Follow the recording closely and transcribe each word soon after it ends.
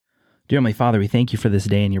Dear Heavenly Father, we thank you for this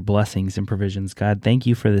day and your blessings and provisions. God, thank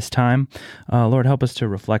you for this time. Lord, help us to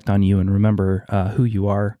reflect on you and remember who you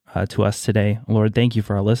are to us today. Lord, thank you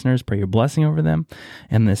for our listeners. Pray your blessing over them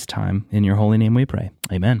and this time. In your holy name we pray.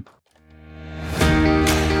 Amen.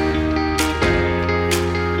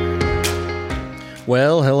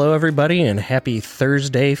 Well, hello everybody, and happy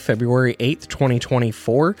Thursday, February 8th,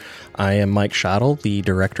 2024. I am Mike Schottel, the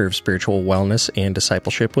Director of Spiritual Wellness and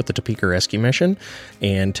Discipleship with the Topeka Rescue Mission,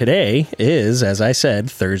 and today is, as I said,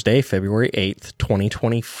 Thursday, February 8th,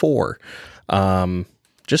 2024.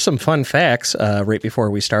 Just some fun facts. Right before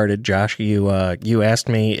we started, Josh, you asked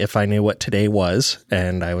me if I knew what today was,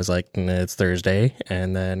 and I was like, it's Thursday,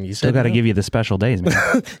 and then you said... Still got to give you the special days, man.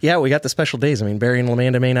 Yeah, we got the special days. I mean, Barry and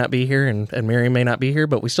Lamanda may not be here, and Miriam may not be here,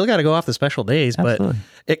 but we still got to go off the special days. Absolutely. But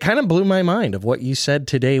it kind of blew my mind of what you said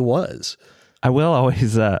today was. I will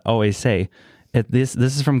always say, this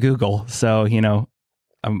is from Google, so,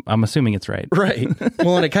 I'm assuming it's right. Right.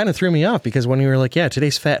 Well, and it kind of threw me off because when you were like, yeah,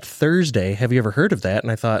 today's Fat Thursday. Have you ever heard of that?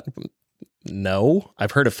 And I thought, no,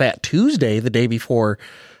 I've heard of Fat Tuesday the day before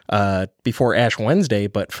Ash Wednesday,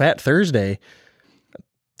 but Fat Thursday,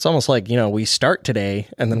 it's almost like, we start today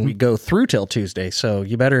and then we go through till Tuesday. So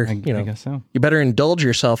you better, I guess so. You better indulge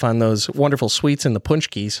yourself on those wonderful sweets and the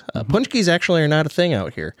punchkis. Punchkis actually are not a thing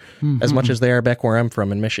out here as much as they are back where I'm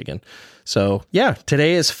from in Michigan. So yeah,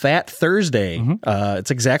 today is Fat Thursday.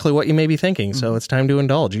 It's exactly what you may be thinking. So it's time to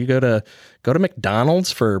indulge. You go to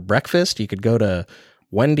McDonald's for breakfast. You could go to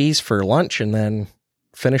Wendy's for lunch and then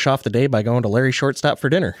finish off the day by going to Larry Shortstop for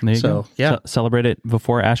dinner. There you go. Yeah. Celebrate it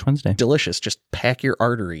before Ash Wednesday. Delicious. Just pack your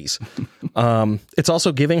arteries. It's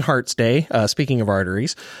also Giving Hearts Day. Speaking of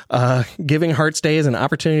arteries, Giving Hearts Day is an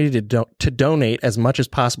opportunity to donate as much as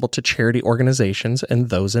possible to charity organizations and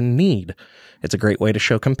those in need. It's a great way to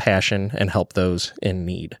show compassion and help those in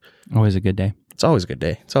need. Always a good day. It's always a good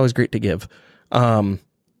day. It's always great to give.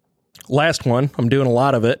 Last one, I'm doing a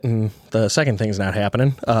lot of it, and the second thing's not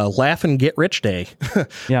happening. Laugh and Get Rich Day.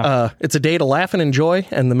 Yeah. It's a day to laugh and enjoy,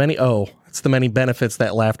 and it's the many benefits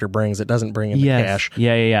that laughter brings. It doesn't bring in the cash.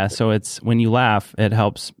 Yeah. So it's when you laugh, it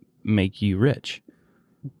helps make you rich.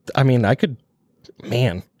 I mean, I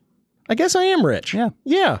guess I am rich. Yeah.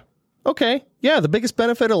 Yeah. Okay. Yeah, the biggest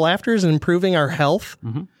benefit of laughter is improving our health.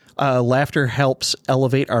 Laughter helps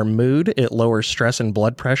elevate our mood. It lowers stress and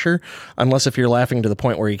blood pressure, unless if you're laughing to the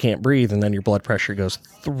point where you can't breathe and then your blood pressure goes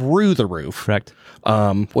through the roof. Correct.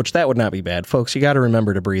 Which that would not be bad. Folks, you got to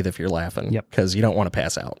remember to breathe if you're laughing. Yep. Because you don't want to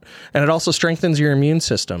pass out. And it also strengthens your immune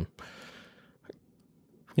system.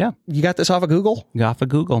 Yeah. You got this off of Google? Off of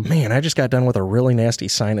Google. Man, I just got done with a really nasty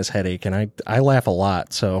sinus headache, and I laugh a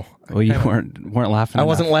lot, so... Well, you weren't laughing I enough.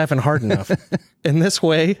 wasn't laughing hard enough. In this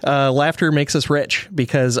way, laughter makes us rich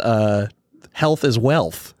because health is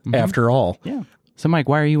wealth, after all. Yeah. So, Mike,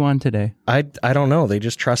 why are you on today? I don't know. They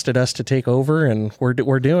just trusted us to take over, and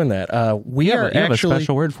we're doing that. You have a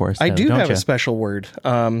special word for us, though, I do have you? a special word.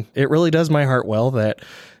 It really does my heart well that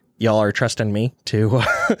y'all are trusting me to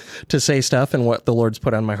to say stuff and what the Lord's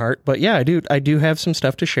put on my heart. But yeah, I do have some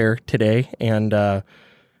stuff to share today, and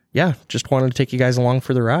just wanted to take you guys along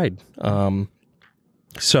for the ride.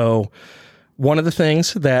 So one of the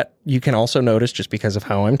things that you can also notice just because of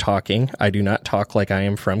how I'm talking, I do not talk like I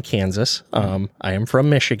am from Kansas. I am from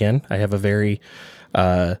Michigan. I have a very,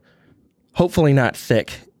 hopefully not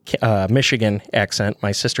thick, Michigan accent.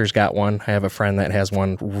 My sister's got one. I have a friend that has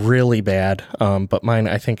one really bad, but mine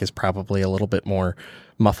I think is probably a little bit more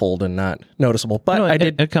muffled and not noticeable. But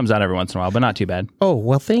it comes out every once in a while, but not too bad. Oh,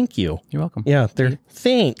 well, thank you. You're welcome. Yeah,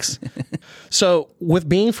 thanks. So with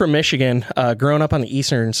being from Michigan, growing up on the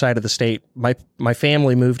eastern side of the state, my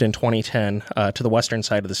family moved in 2010 to the western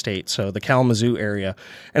side of the state, so the Kalamazoo area.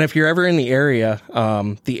 And if you're ever in the area,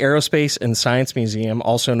 the Aerospace and Science Museum,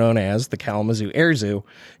 also known as the Kalamazoo Air Zoo,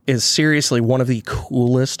 is seriously one of the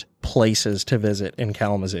coolest places to visit in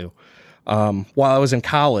Kalamazoo. While I was in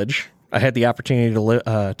college, I had the opportunity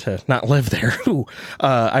to not live there.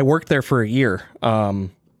 I worked there for a year.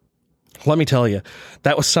 Let me tell you,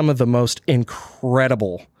 that was some of the most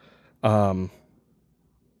incredible work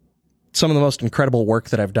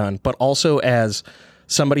that I've done. But also as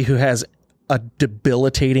somebody who has a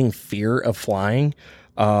debilitating fear of flying,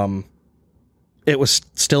 it was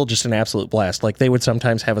still just an absolute blast. Like they would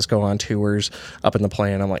sometimes have us go on tours up in the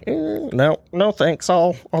plane. I'm like, no, thanks.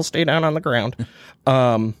 I'll stay down on the ground.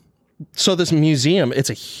 So this museum, it's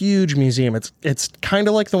a huge museum. It's kind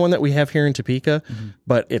of like the one that we have here in Topeka,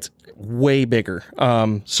 but it's way bigger.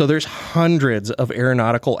 So there's hundreds of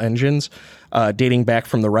aeronautical engines dating back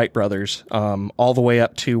from the Wright brothers all the way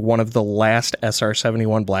up to one of the last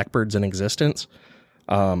SR-71 Blackbirds in existence.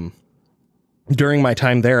 During my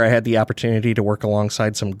time there, I had the opportunity to work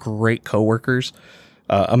alongside some great coworkers,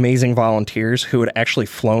 amazing volunteers who had actually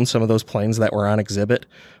flown some of those planes that were on exhibit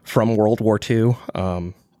from World War II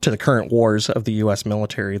to the current wars of the U.S.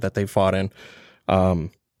 military that they fought in.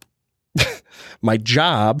 My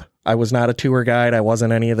job, I was not a tour guide. I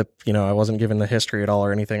wasn't any of the, I wasn't given the history at all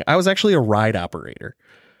or anything. I was actually a ride operator.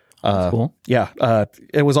 That's cool. Yeah.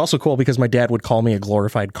 It was also cool because my dad would call me a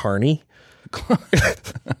glorified carny.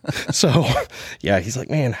 So, yeah, he's like,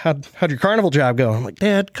 man, how'd your carnival job go? I'm like,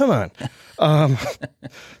 Dad, come on.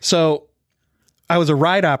 So I was a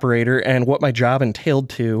ride operator, and what my job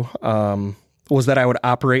entailed was that I would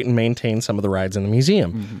operate and maintain some of the rides in the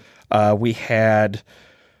museum. We had...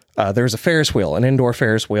 there's a Ferris wheel, an indoor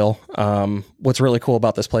Ferris wheel. What's really cool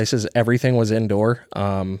about this place is everything was indoor.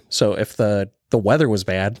 So if the weather was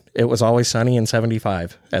bad, it was always sunny and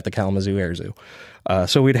 75 at the Kalamazoo Air Zoo.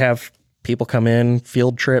 So we'd have people come in,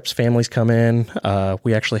 field trips, families come in.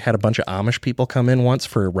 We actually had a bunch of Amish people come in once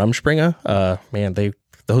for Rumspringa. Man,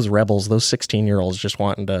 those rebels, those 16-year-olds just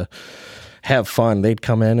wanting to have fun. They'd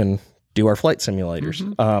come in and do our flight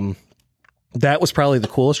simulators. That was probably the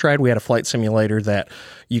coolest ride. We had a flight simulator that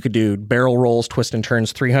you could do barrel rolls, twist and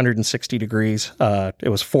turns, 360 degrees. It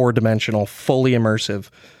was 4-dimensional, fully immersive.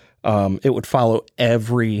 It would follow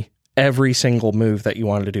every single move that you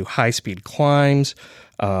wanted to do. High-speed climbs,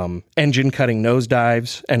 engine cutting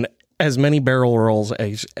nosedives, and as many barrel rolls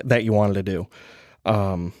as that you wanted to do.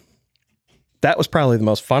 That was probably the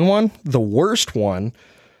most fun one. The worst one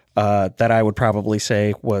that I would probably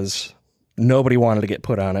say was... nobody wanted to get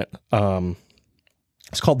put on it.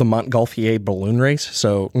 It's called the Montgolfier Balloon Race,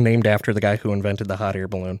 so named after the guy who invented the hot air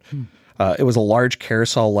balloon. It was a large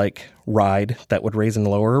carousel-like ride that would raise and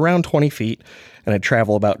lower around 20 feet, and it'd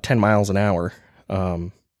travel about 10 miles an hour.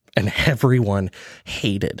 And everyone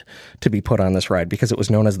hated to be put on this ride because it was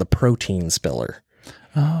known as the protein spiller.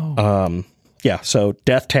 Yeah, so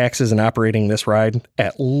death taxes and operating this ride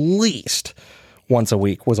at least once a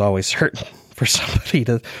week was always certain for somebody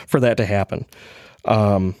for that to happen.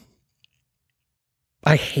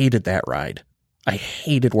 I hated that ride. I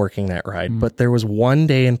hated working that ride, but there was one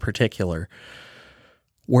day in particular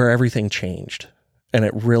where everything changed, and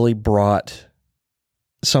it really brought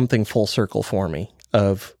something full circle for me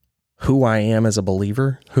of who I am as a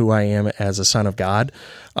believer, who I am as a son of God,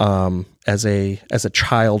 as a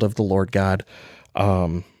child of the Lord God.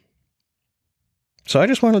 So I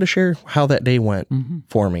just wanted to share how that day went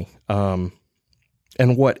for me, and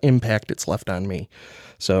what impact it's left on me.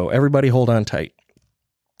 So everybody hold on tight.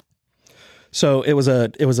 So it was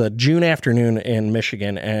a June afternoon in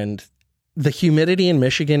Michigan, and the humidity in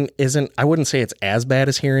Michigan I wouldn't say it's as bad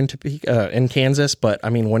as here in Topeka, in Kansas, but I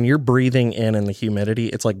mean, when you're breathing in the humidity,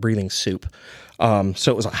 it's like breathing soup.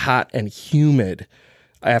 So it was a hot and humid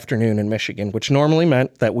afternoon in Michigan, which normally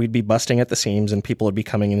meant that we'd be busting at the seams and people would be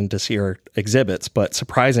coming in to see our exhibits. But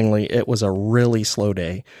surprisingly, it was a really slow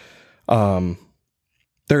day.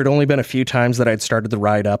 There had only been a few times that I'd started the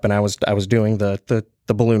ride up, and I was doing the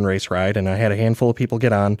balloon race ride, and I had a handful of people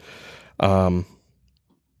get on.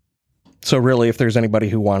 So really, if there's anybody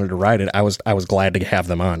who wanted to ride it, I was glad to have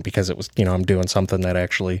them on, because it was, I'm doing something that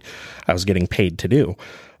actually I was getting paid to do.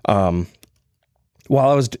 While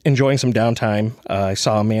I was enjoying some downtime, I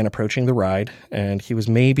saw a man approaching the ride, and he was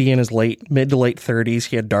maybe in his mid to late 30s.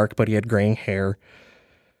 He had dark, but he had graying hair.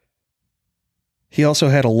 He also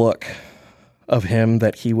had a look of him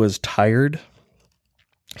that he was tired.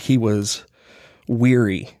 He was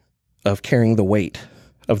weary of carrying the weight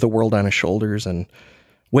of the world on his shoulders, and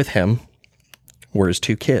with him were his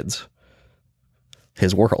 2 kids,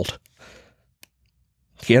 his world.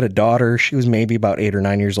 He had a daughter. She was maybe about 8 or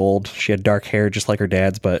 9 years old. She had dark hair just like her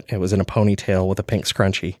dad's, but it was in a ponytail with a pink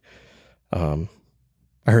scrunchie. I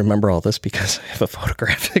remember all this because I have a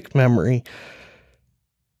photographic memory.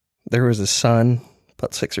 There was a son,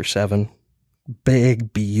 about 6 or 7,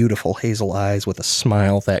 big, beautiful hazel eyes with a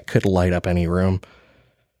smile that could light up any room.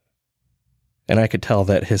 And I could tell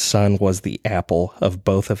that his son was the apple of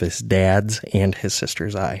both of his dad's and his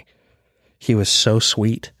sister's eye. He was so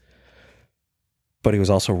sweet, but he was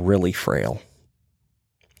also really frail.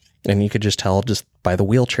 And you could just tell just by the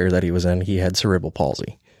wheelchair that he was in, he had cerebral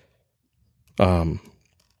palsy. When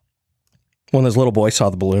this little boy saw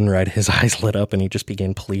the balloon ride, his eyes lit up and he just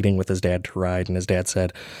began pleading with his dad to ride. And his dad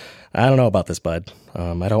said, "I don't know about this, bud.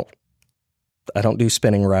 I don't do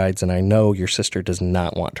spinning rides, and I know your sister does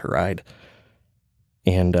not want to ride."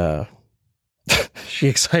 And she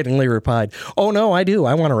excitingly replied, "Oh, no, I do.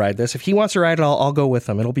 I want to ride this. If he wants to ride it, I'll go with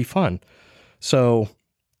him. It'll be fun." So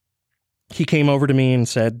he came over to me and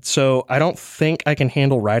said, "So I don't think I can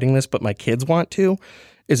handle riding this, but my kids want to.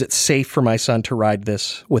 Is it safe for my son to ride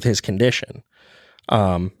this with his condition?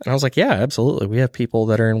 And I was like, yeah, absolutely. We have people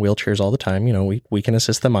that are in wheelchairs all the time. You know, we can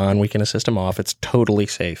assist them on, we can assist them off. It's totally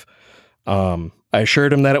safe. I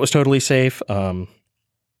assured him that it was totally safe.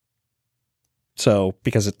 So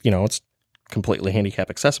because it's completely handicap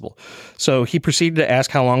accessible. So he proceeded to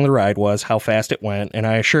ask how long the ride was, how fast it went. And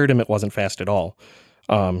I assured him it wasn't fast at all.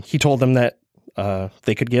 He told them that,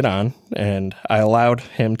 they could get on, and I allowed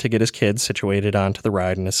him to get his kids situated onto the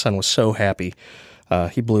ride. And his son was so happy.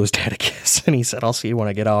 He blew his dad a kiss and he said, I'll see you when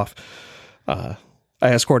I get off. I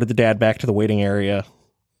escorted the dad back to the waiting area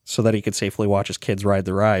so that he could safely watch his kids ride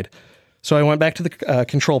the ride. So I went back to the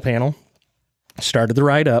control panel, started the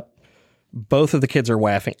ride up. Both of the kids are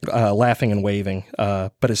laughing and waving.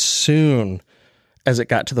 But as soon as it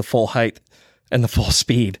got to the full height and the full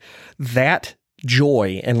speed, that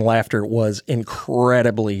joy and laughter was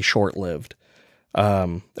incredibly short-lived.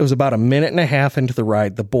 It was about a minute and a half into the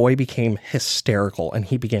ride. The boy became hysterical and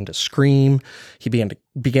he began to scream. He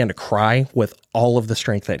began to cry with all of the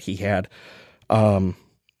strength that he had. The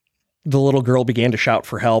little girl began to shout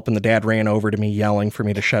for help, and the dad ran over to me yelling for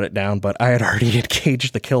me to shut it down, but I had already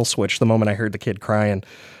engaged the kill switch the moment I heard the kid crying.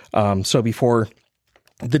 So before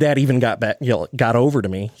the dad even got over to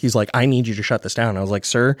me, he's like, I need you to shut this down. I was like,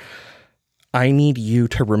 sir, I need you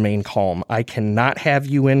to remain calm. I cannot have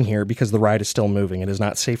you in here because the ride is still moving. It is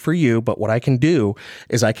not safe for you, but what I can do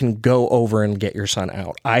is I can go over and get your son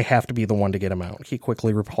out. I have to be the one to get him out. He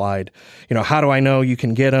quickly replied, how do I know you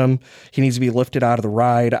can get him? He needs to be lifted out of the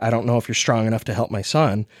ride. I don't know if you're strong enough to help my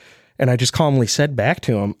son. And I just calmly said back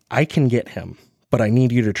to him, I can get him, but I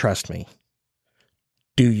need you to trust me.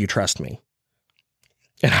 Do you trust me?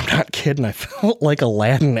 And I'm not kidding. I felt like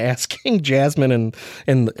Aladdin asking Jasmine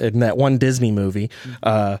in that one Disney movie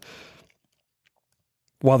while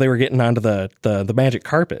they were getting onto the magic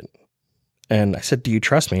carpet. And I said, do you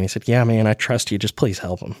trust me? And he said, yeah, man, I trust you. Just please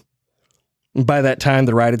help him. And by that time,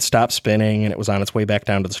 the ride had stopped spinning and it was on its way back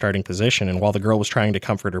down to the starting position. And while the girl was trying to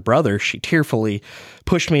comfort her brother, she tearfully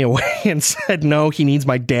pushed me away and said, no, he needs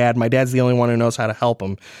my dad. My dad's the only one who knows how to help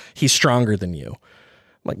him. He's stronger than you.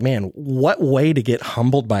 I'm like, man, what way to get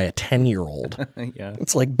humbled by a 10-year-old? Yeah.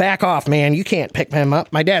 It's like, back off, man. You can't pick him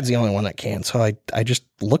up. My dad's the only one that can. So I just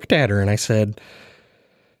looked at her and I said,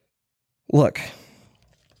 look,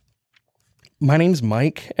 my name's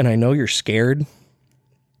Mike and I know you're scared,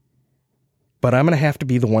 but I'm going to have to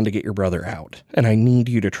be the one to get your brother out. And I need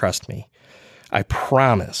you to trust me. I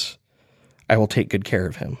promise I will take good care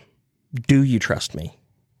of him. Do you trust me?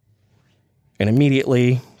 And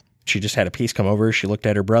immediately she just had a piece come over. She looked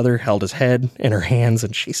at her brother, held his head in her hands,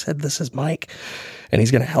 and she said, this is Mike, and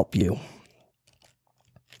he's going to help you.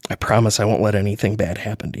 I promise I won't let anything bad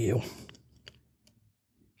happen to you.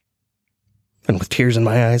 And with tears in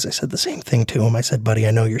my eyes, I said the same thing to him. I said, buddy,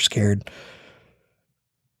 I know you're scared.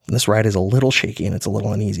 This ride is a little shaky and it's a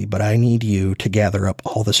little uneasy, but I need you to gather up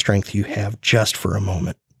all the strength you have just for a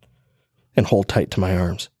moment and hold tight to my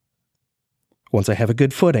arms. Once I have a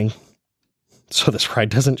good footing, so this ride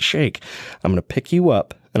doesn't shake, I'm going to pick you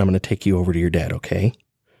up and I'm going to take you over to your dad, okay?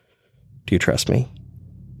 Do you trust me?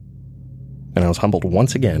 And I was humbled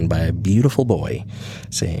once again by a beautiful boy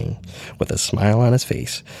saying, with a smile on his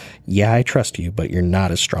face, yeah, I trust you, but you're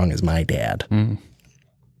not as strong as my dad.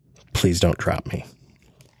 Please don't drop me.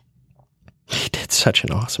 He did such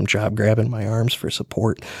an awesome job grabbing my arms for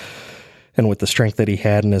support. And with the strength that he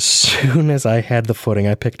had, and as soon as I had the footing,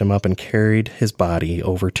 I picked him up and carried his body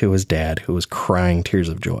over to his dad, who was crying tears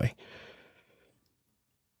of joy.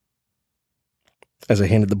 As I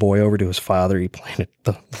handed the boy over to his father, he planted,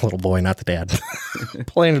 the little boy, not the dad,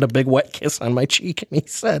 planted a big wet kiss on my cheek, and he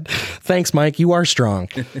said, thanks, Mike, you are strong.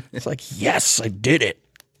 It's like, yes, I did it.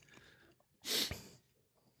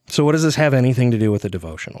 So what does this have anything to do with the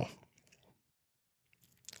devotional?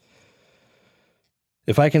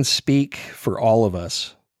 If I can speak for all of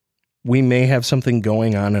us, we may have something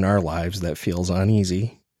going on in our lives that feels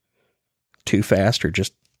uneasy, too fast, or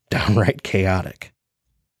just downright chaotic.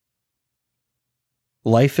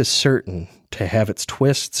 Life is certain to have its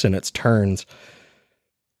twists and its turns,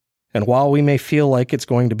 and while we may feel like it's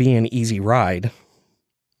going to be an easy ride,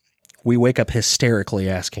 we wake up hysterically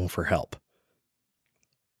asking for help.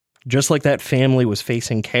 Just like that family was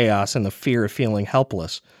facing chaos and the fear of feeling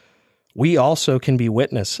helpless, we also can be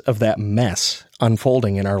witness of that mess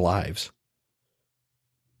unfolding in our lives.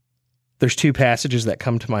 There's two passages that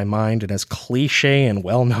come to my mind, and as cliche and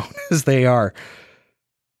well-known as they are,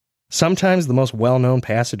 sometimes the most well-known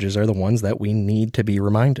passages are the ones that we need to be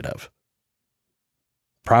reminded of.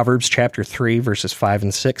 Proverbs chapter 3, verses 5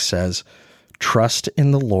 and 6 says, trust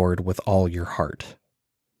in the Lord with all your heart,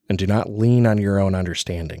 and do not lean on your own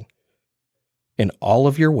understanding. In all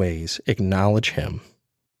of your ways, acknowledge him,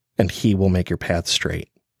 and he will make your path straight.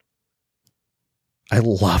 I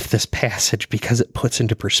love this passage because it puts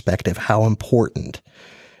into perspective how important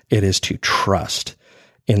it is to trust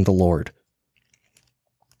in the Lord.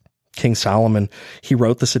 King Solomon, he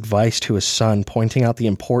wrote this advice to his son, pointing out the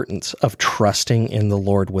importance of trusting in the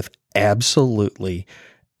Lord with absolutely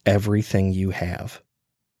everything you have.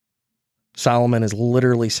 Solomon is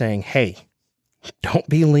literally saying, hey, don't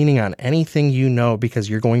be leaning on anything you know, because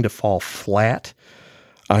you're going to fall flat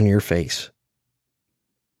on your face.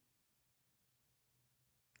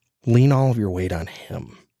 Lean all of your weight on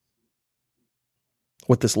him.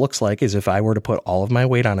 What this looks like is if I were to put all of my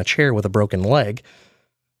weight on a chair with a broken leg,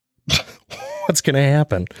 what's going to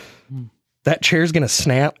happen? That chair's going to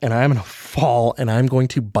snap and I'm going to fall and I'm going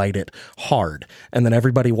to bite it hard. And then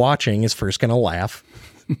everybody watching is first going to laugh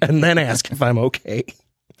and then ask if I'm okay.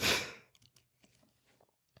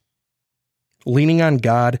 Leaning on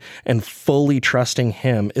God and fully trusting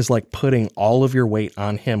him is like putting all of your weight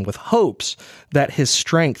on him with hopes that his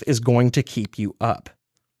strength is going to keep you up.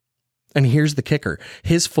 And here's the kicker.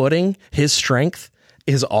 His footing, his strength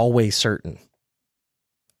is always certain.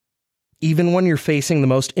 Even when you're facing the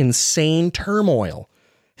most insane turmoil,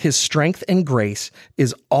 his strength and grace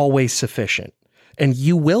is always sufficient, and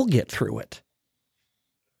you will get through it.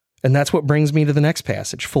 And that's what brings me to the next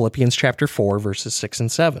passage, Philippians chapter 4, verses 6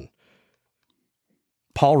 and 7.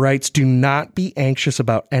 Paul writes, do not be anxious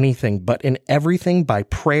about anything, but in everything by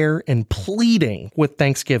prayer and pleading with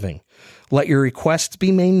thanksgiving, let your requests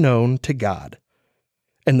be made known to God.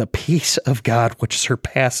 And the peace of God, which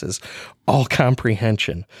surpasses all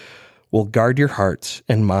comprehension, will guard your hearts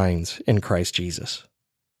and minds in Christ Jesus.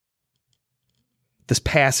 This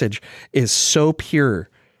passage is so pure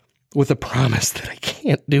with a promise that I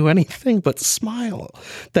can't do anything but smile,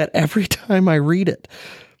 that every time I read it.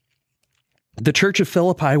 The church of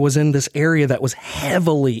Philippi was in this area that was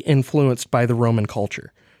heavily influenced by the Roman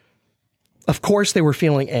culture. Of course, they were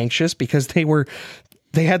feeling anxious because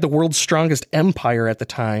they had the world's strongest empire at the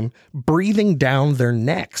time breathing down their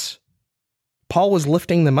necks. Paul was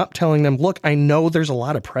lifting them up, telling them, look, I know there's a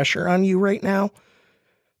lot of pressure on you right now,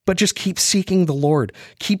 but just keep seeking the Lord.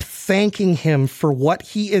 Keep thanking him for what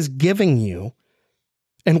he is giving you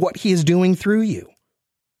and what he is doing through you.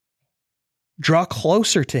 Draw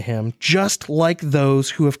closer to him, just like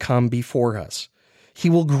those who have come before us. He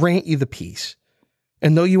will grant you the peace.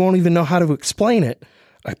 And though you won't even know how to explain it,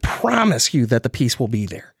 I promise you that the peace will be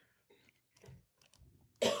there.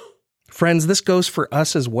 Friends, this goes for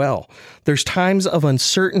us as well. There's times of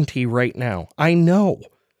uncertainty right now. I know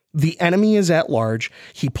the enemy is at large.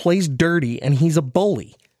 He plays dirty and he's a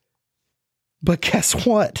bully. But guess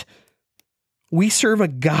what? We serve a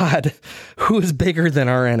God who is bigger than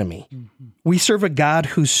our enemy. Mm-hmm. We serve a God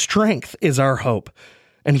whose strength is our hope,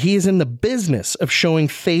 and he is in the business of showing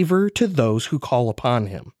favor to those who call upon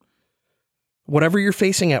him. Whatever you're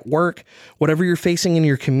facing at work, whatever you're facing in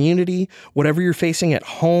your community, whatever you're facing at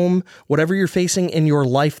home, whatever you're facing in your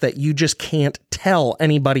life that you just can't tell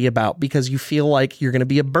anybody about because you feel like you're going to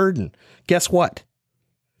be a burden, guess what?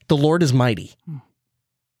 The Lord is mighty.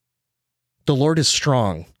 The Lord is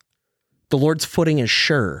strong. The Lord's footing is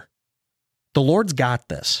sure. The Lord's got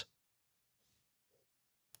this.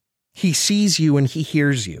 He sees you and he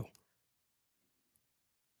hears you.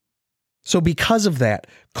 So because of that,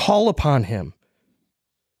 call upon him.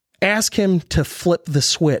 Ask him to flip the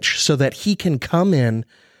switch so that he can come in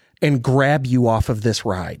and grab you off of this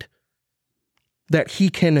ride. That he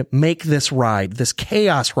can make this ride, this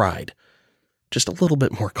chaos ride, just a little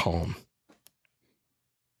bit more calm.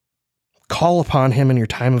 Call upon him in your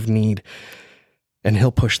time of need, and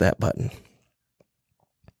he'll push that button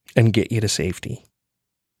and get you to safety.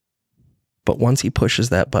 But once he pushes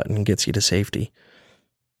that button and gets you to safety,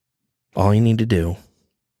 all you need to do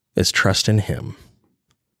is trust in him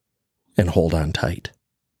and hold on tight.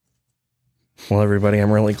 Well, everybody,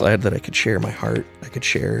 I'm really glad that I could share my heart. I could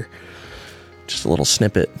share just a little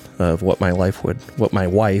snippet of what my wife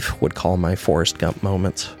would call my Forrest Gump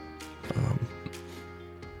moments.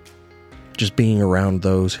 Just being around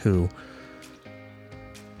those who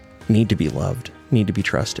need to be loved, need to be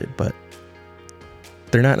trusted, but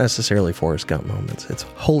they're not necessarily Forrest Gump moments. It's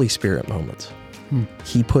Holy Spirit moments.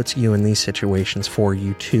 He puts you in these situations for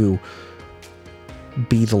you to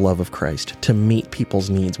be the love of Christ, to meet people's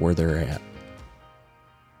needs where they're at.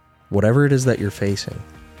 Whatever it is that you're facing,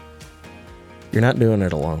 you're not doing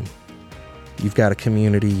it alone. You've got a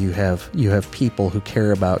community, you have people who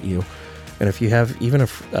care about you. And if you have even a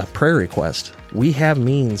prayer request, we have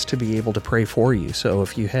means to be able to pray for you. So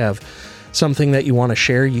if you have something that you want to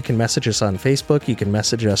share, you can message us on Facebook. You can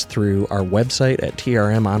message us through our website at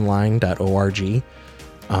trmonline.org.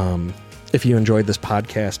 If you enjoyed this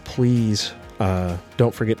podcast, please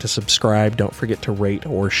don't forget to subscribe. Don't forget to rate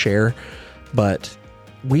or share. But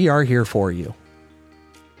we are here for you.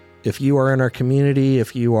 If you are in our community,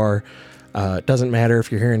 if you are, it doesn't matter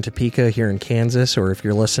if you're here in Topeka, here in Kansas, or if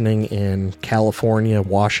you're listening in California,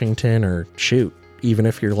 Washington, or even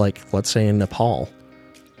if you're let's say in Nepal.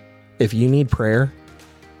 If you need prayer,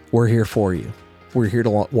 we're here for you. We're here to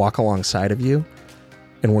walk alongside of you.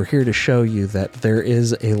 And we're here to show you that there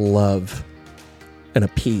is a love and a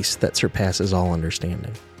peace that surpasses all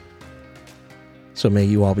understanding. So may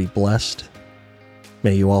you all be blessed.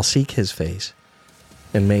 May you all seek his face.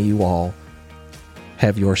 And may you all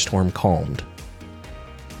have your storm calmed.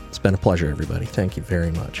 It's been a pleasure, everybody. Thank you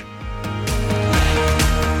very much.